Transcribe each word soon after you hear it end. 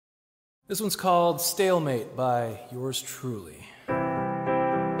This one's called Stalemate by yours truly.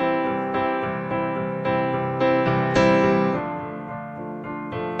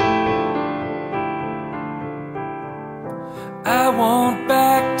 I won't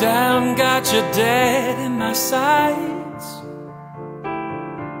back down, got you dead in my sights.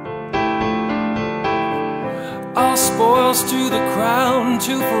 All spoils to the crown,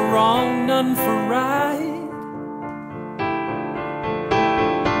 two for wrong, none for right.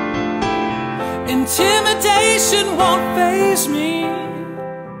 Intimidation won't faze me.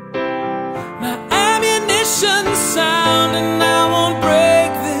 My ammunition's sound and I won't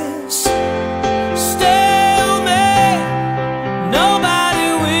break this stalemate. Nobody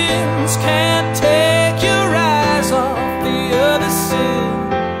wins, can't take your eyes off the other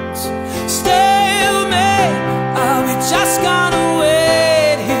sins. Stalemate, are we just gonna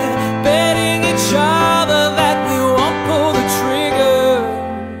wait here, betting each other that we won't pull the trigger?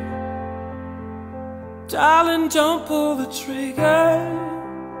 Darling, don't pull the trigger.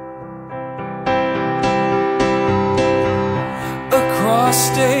 Across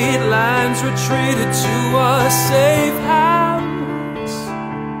state lines, retreated to a safe house,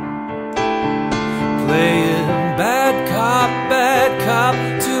 playing bad cop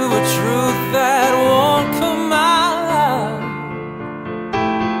to a truth that won't come out.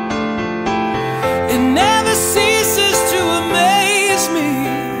 It never ceases to amaze me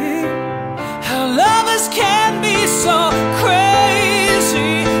how lovers can be so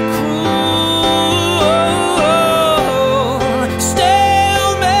crazy, cruel.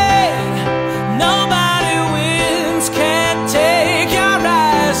 Stalemate, nobody wins, can't take your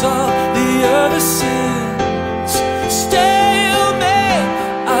eyes off the other sins. Stalemate,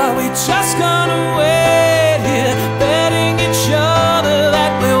 are we just gonna wait here, betting each other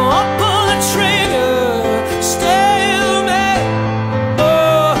that we won't pull the trigger? Stalemate,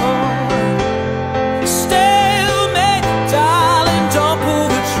 oh. Stalemate, darling, don't pull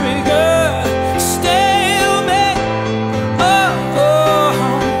the trigger. Stalemate, oh, oh.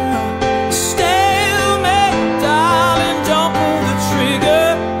 Stalemate, darling, don't pull the trigger.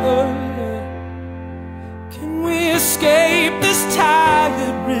 Can we escape this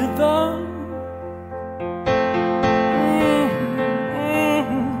tired rhythm?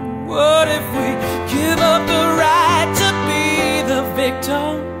 What if we give up the right to be the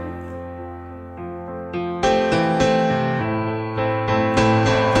victim?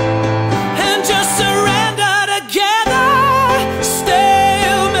 And just surrender together.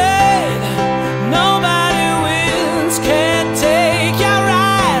 Stalemate, nobody wins, can't take your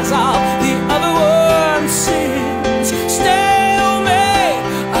eyes off the other one's sins. Stalemate,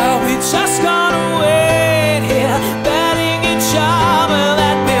 are we just gonna wait here, betting each other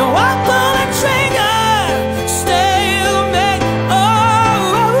that we won't pull the trigger? Stalemate, oh,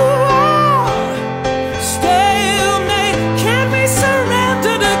 oh, oh. Stalemate, can we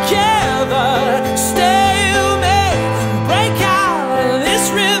surrender together? Stalemate, break out of this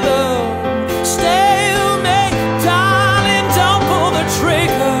rhythm. Stalemate, darling, don't pull the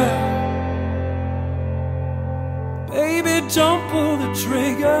trigger. Baby, don't pull the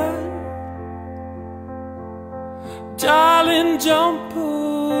trigger. Darling, don't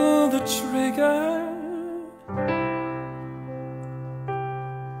pull the trigger.